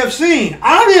 as we have seen,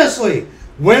 obviously,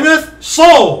 winneth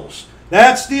souls.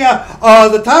 That's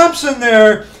the Thompson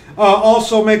there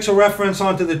also makes a reference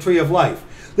onto the tree of life.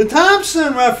 The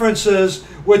Thompson references,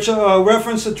 which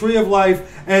reference the tree of life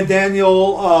and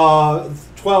Daniel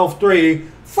 12:3,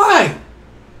 fine,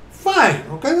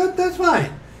 okay, that's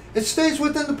fine. It stays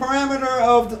within the parameter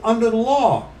of under the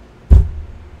law.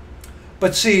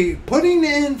 But see, putting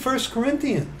in 1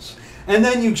 Corinthians, and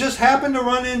then you just happen to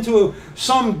run into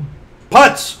some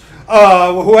putz,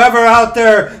 whoever out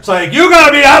there, it's like, you got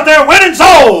to be out there winning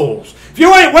souls. If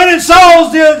you ain't winning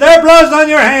souls, their blood's on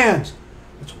your hands.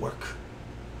 Let's work.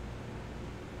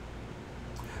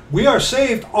 We are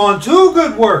saved on two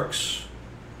good works,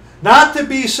 not to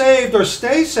be saved or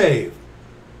stay saved.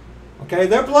 Okay,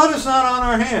 their blood is not on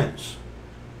our hands.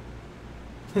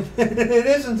 It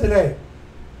isn't today,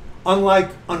 unlike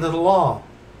under the law.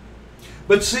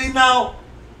 But see, now,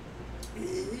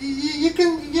 you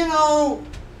can,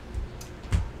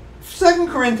 2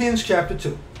 Corinthians chapter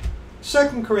 2.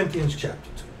 2 Corinthians chapter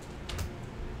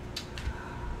 2.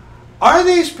 Are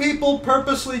these people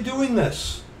purposely doing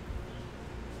this?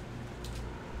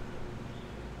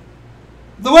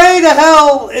 The way to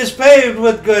hell is paved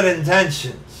with good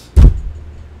intentions.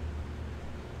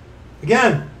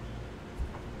 Again,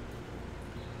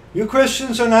 you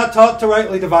Christians are not taught to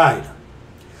rightly divide.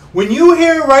 When you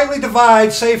hear rightly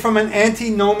divide, say from an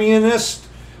antinomianist,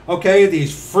 okay,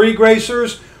 these free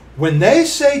gracers, when they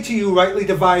say to you rightly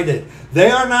divided,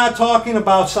 they are not talking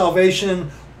about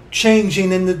salvation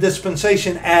changing in the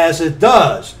dispensation as it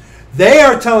does. They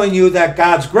are telling you that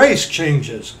God's grace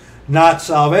changes, not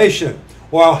salvation,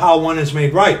 or how one is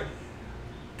made right.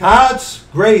 God's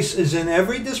grace is in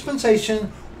every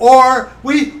dispensation, or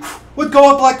we would go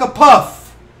up like a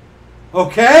puff.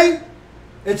 Okay?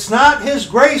 It's not His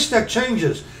grace that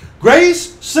changes.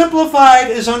 Grace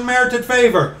simplified is unmerited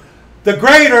favor. The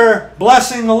greater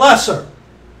blessing the lesser.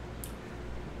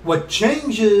 What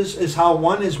changes is how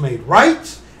one is made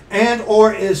right and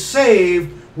or is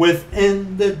saved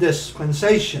within the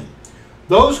dispensation.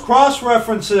 Those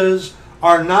cross-references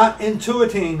are not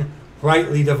intuiting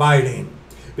rightly dividing,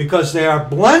 because they are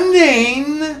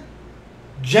blending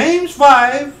James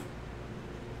 5,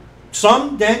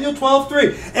 some Daniel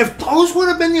 12:3. If those would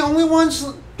have been the only ones,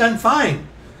 then fine.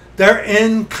 They're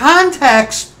in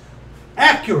context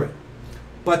accurate.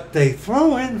 But they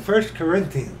throw in 1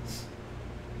 Corinthians,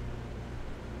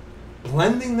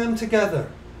 blending them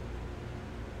together.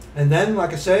 And then,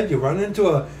 like I said, you run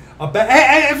into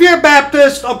if you're a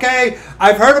Baptist, okay,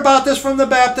 I've heard about this from the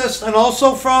Baptists and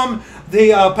also from the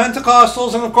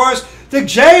Pentecostals, and of course the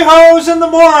J-Hos and the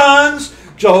morons,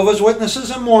 Jehovah's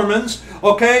Witnesses and Mormons,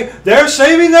 okay, they're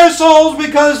saving their souls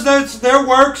because that's their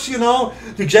works,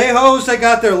 The J-Hos, they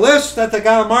got their list that they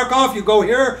got to mark off. You go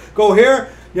here,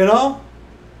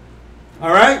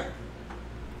 All right?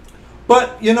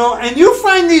 But, and you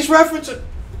find these references,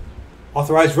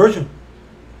 authorized version.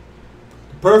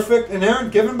 Perfect,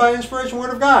 inerrant, given by inspiration,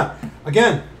 Word of God.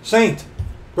 Again, saint,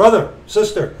 brother,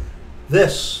 sister,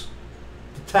 this,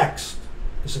 the text,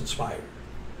 is inspired.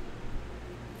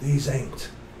 These ain't.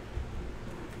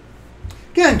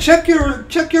 Again, check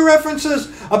your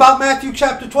references about Matthew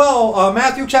chapter 12,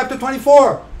 Matthew chapter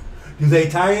 24. Do they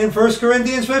tie in 1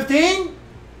 Corinthians 15?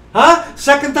 Huh?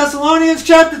 2 Thessalonians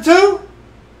chapter 2?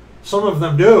 Some of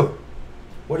them do.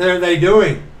 What are they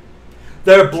doing?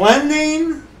 They're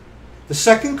blending the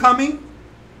second coming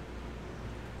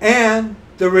and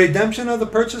the redemption of the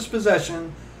purchased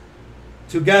possession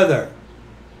together.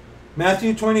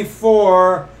 Matthew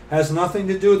 24 has nothing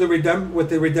to do with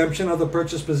the redemption of the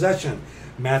purchased possession.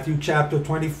 Matthew chapter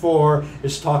 24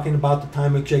 is talking about the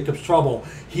time of Jacob's trouble.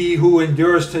 He who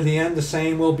endures to the end, the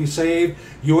same will be saved.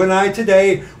 You and I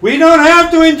today, we don't have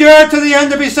to endure to the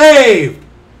end to be saved.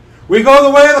 We go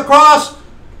the way of the cross.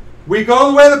 We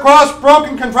go the way of the cross,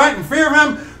 broken, contrite, and fear of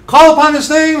Him. Call upon His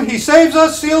name. He saves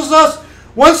us, seals us.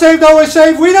 Once saved, always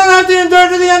saved. We don't have to endure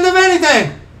to the end of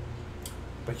anything.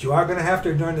 But you are going to have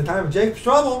to endure in the time of Jacob's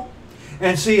trouble.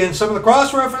 And see, in some of the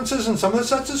cross references and some of the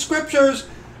sets of scriptures,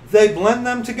 they blend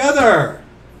them together.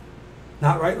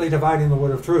 Not rightly dividing the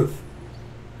word of truth.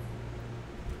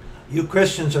 You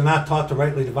Christians are not taught to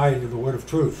rightly divide the word of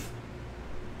truth.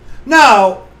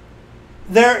 Now,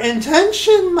 their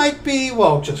intention might be,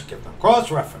 well, just give them cross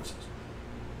references.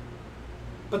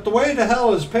 But the way to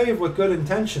hell is paved with good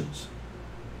intentions.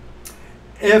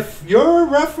 If your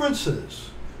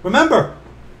references, remember,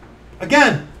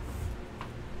 again,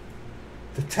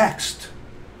 the text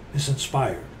is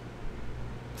inspired.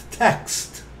 The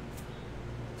text.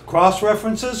 The cross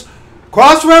references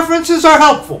are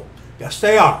helpful. Yes,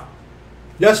 they are.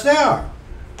 Yes, they are.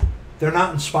 They're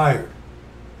not inspired.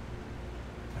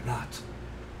 They're not.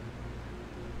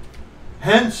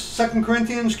 Hence, 2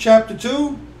 Corinthians chapter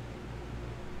 2.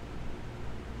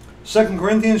 2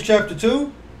 Corinthians chapter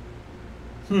 2.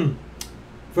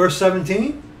 Verse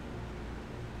 17.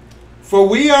 For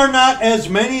we are not as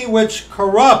many which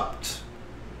corrupt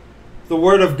the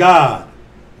word of God,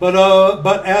 but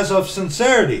as of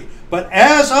sincerity, but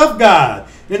as of God,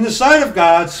 in the sight of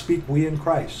God, speak we in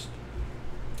Christ.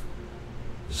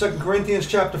 2 Corinthians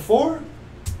chapter 4,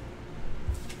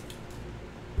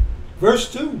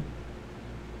 verse 2.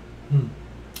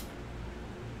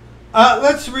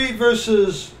 Let's read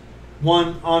verses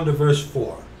 1 on to verse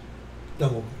 4.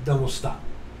 Then we'll stop.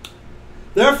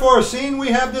 Therefore, seeing we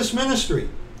have this ministry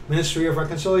of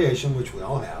reconciliation, which we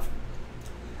all have,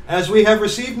 as we have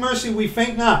received mercy, we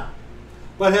faint not,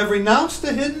 but have renounced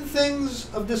the hidden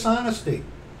things of dishonesty.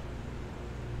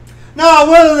 Now,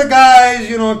 what are the guys,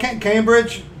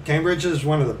 Cambridge? Cambridge is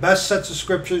one of the best sets of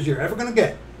scriptures you're ever going to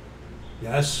get.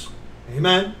 Yes,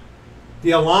 amen.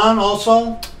 The Elan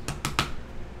also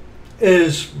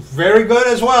is very good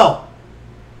as well.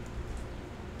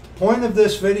 The point of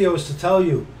this video is to tell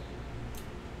you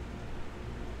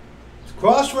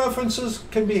cross references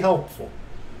can be helpful.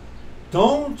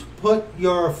 Don't put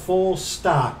your full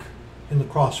stock in the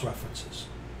cross references.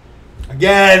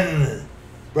 Again,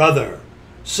 brother,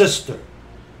 sister,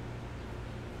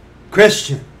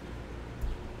 Christian,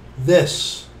 the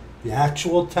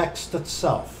actual text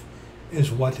itself, is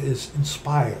what is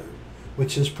inspired,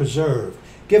 which is preserved,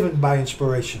 given by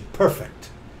inspiration,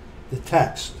 perfect. The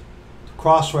text, the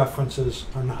cross references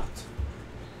are not.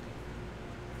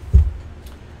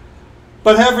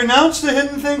 But have renounced the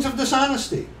hidden things of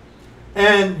dishonesty.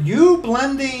 And you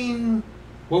blending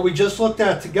what we just looked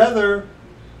at together,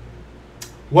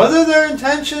 whether their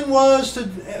intention was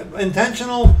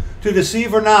intentional to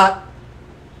deceive or not,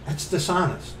 it's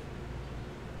dishonest.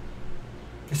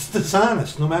 It's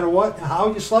dishonest, no matter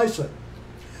how you slice it.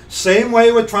 Same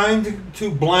way with trying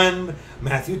to blend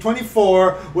Matthew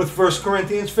 24 with 1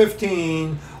 Corinthians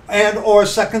 15, and or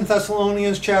 2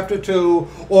 Thessalonians chapter 2,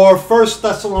 or 1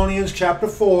 Thessalonians chapter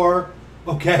 4,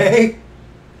 okay?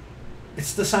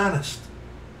 It's dishonest.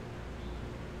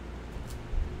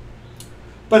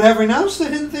 But have renounced the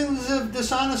hidden things of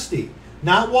dishonesty,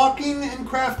 not walking in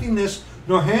craftiness,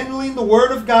 nor handling the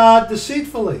word of God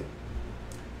deceitfully.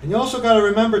 And you also got to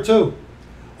remember too,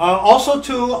 also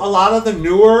too, a lot of the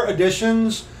newer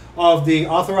editions of the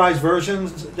authorized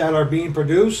versions that are being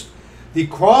produced, the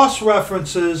cross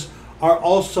references are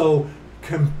also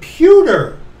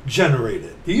computer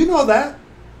generated. Do you know that?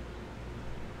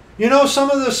 You know, some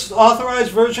of this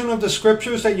authorized version of the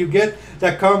scriptures that you get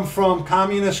that come from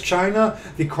communist China,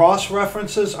 the cross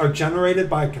references are generated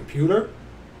by a computer?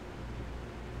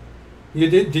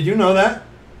 Did you know that?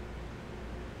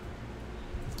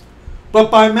 But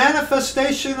by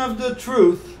manifestation of the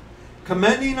truth,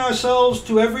 commending ourselves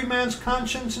to every man's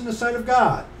conscience in the sight of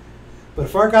God. But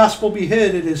if our gospel be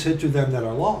hid, it is hid to them that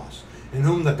are lost, in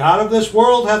whom the God of this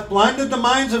world hath blinded the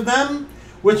minds of them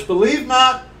which believe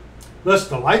not, lest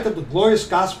the light of the glorious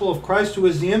gospel of Christ, who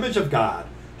is the image of God,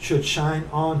 should shine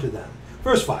on to them.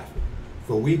 Verse 5.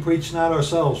 For we preach not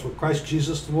ourselves, but Christ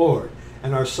Jesus the Lord,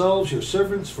 and ourselves your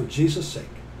servants for Jesus' sake.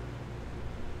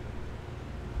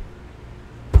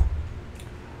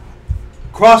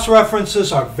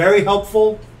 Cross-references are very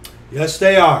helpful. Yes,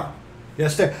 they are.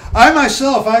 Yes, they are. I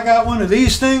myself, I got one of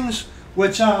these things,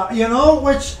 which,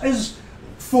 which is,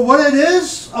 for what it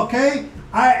is, okay,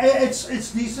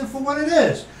 it's decent for what it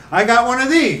is. I got one of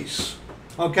these,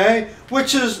 okay,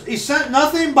 which is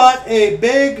nothing but a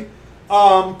big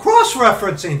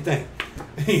cross-referencing thing.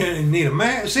 You need a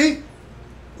man. See?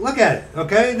 Look at it,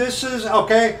 okay? This is,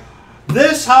 okay.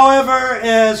 This, however,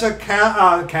 is a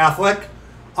Catholic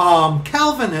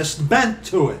Calvinist bent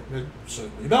to it. It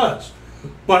certainly does.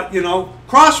 But,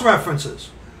 cross-references.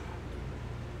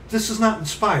 This is not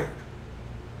inspired.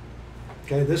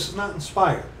 Okay, this is not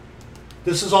inspired.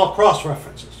 This is all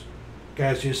cross-references. Okay,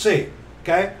 as you see.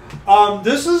 Okay,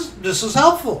 this is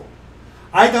helpful.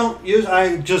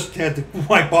 I just had to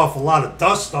wipe off a lot of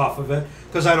dust off of it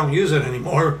because I don't use it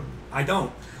anymore. I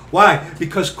don't. Why?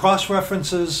 Because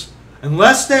cross-references,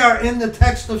 unless they are in the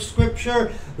text of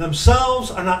Scripture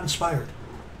themselves, are not inspired.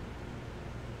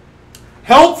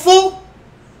 Helpful?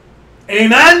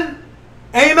 Amen?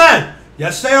 Amen.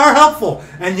 Yes, they are helpful.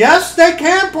 And yes, they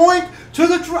can point to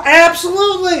the truth.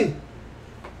 Absolutely.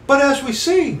 But as we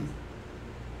see,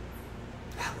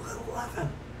 that little leaven,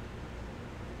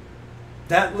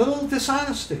 that little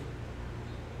dishonesty,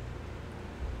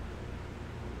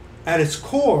 at its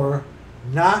core,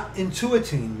 not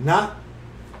intuiting, not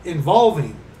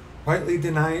involving, rightly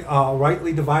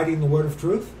dividing the word of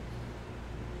truth,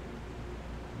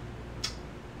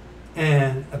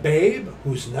 and a babe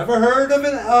who's never heard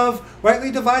of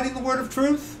rightly dividing the word of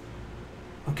truth,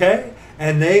 okay,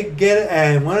 and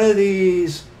one of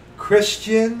these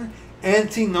Christian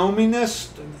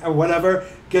antinomianists or whatever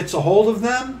gets a hold of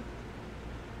them,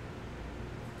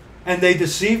 and they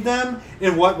deceive them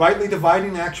in what rightly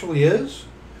dividing actually is.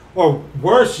 Or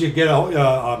worse, you get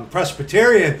a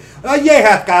Presbyterian. Yea,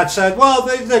 hath God said, well,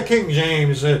 the King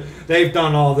James, they've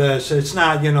done all this. It's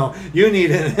not, you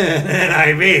need an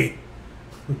NIV.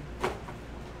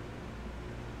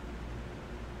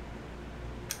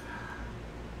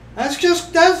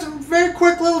 That's a very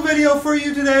quick little video for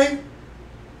you today.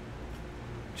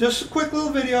 Just a quick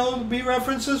little video. There'll be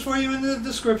references for you in the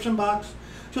description box.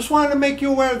 Just wanted to make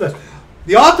you aware of this.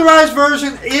 The authorized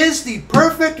version is the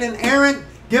perfect and inerrant,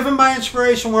 given by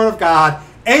inspiration word of God.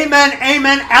 Amen,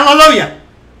 amen, hallelujah.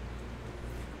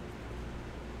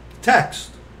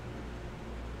 Text.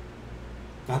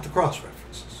 Not the cross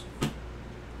references.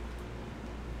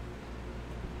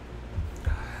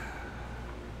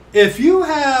 If you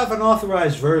have an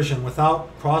authorized version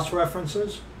without cross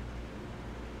references,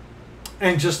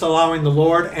 and just allowing the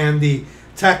Lord and the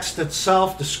text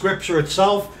itself, the scripture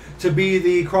itself, to be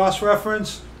the cross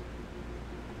reference,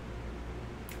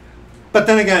 but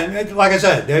then again, like I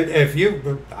said,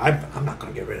 I'm not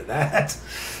going to get rid of that.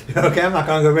 Okay, I'm not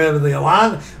going to get rid of the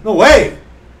Elan. No way.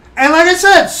 And like I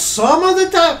said, some of the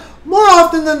time, more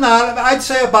often than not, I'd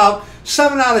say about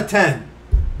 7 out of 10,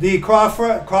 the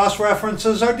cross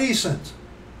references are decent.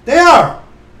 They are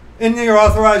in your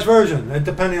authorized version,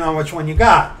 depending on which one you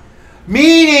got.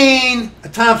 Meaning a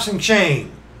Thompson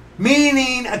chain,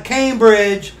 meaning a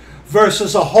Cambridge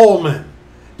versus a Holman.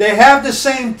 They have the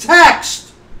same text,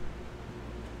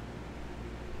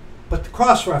 but the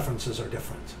cross references are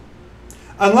different.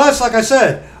 Unless, like I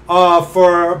said,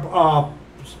 for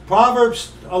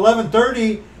Proverbs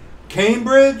 11:30,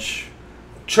 Cambridge,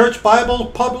 Church Bible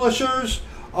Publishers,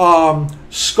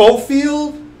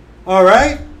 Schofield, all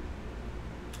right?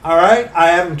 I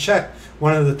haven't checked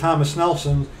one of the Thomas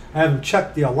Nelsons. I haven't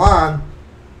checked the Elan,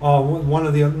 one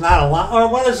of the, not Elan, or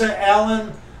what is it,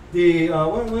 Alan? The,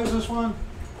 what is this one?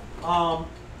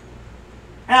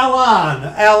 Alan,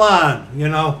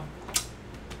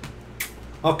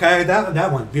 Okay,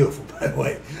 that one's beautiful, by the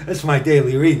way. That's my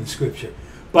daily reading scripture.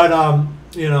 But,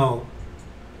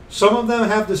 some of them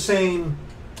have the same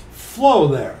flow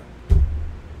there.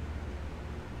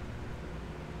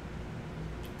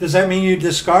 Does that mean you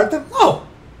discard them? No.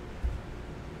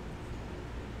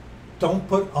 Don't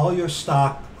put all your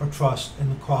stock or trust in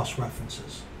the cross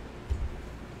references.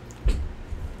 You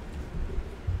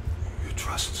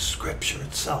trust the scripture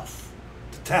itself,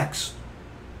 the text.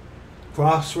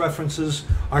 Cross references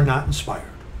are not inspired.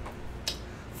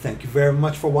 Thank you very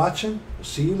much for watching. We'll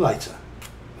see you later.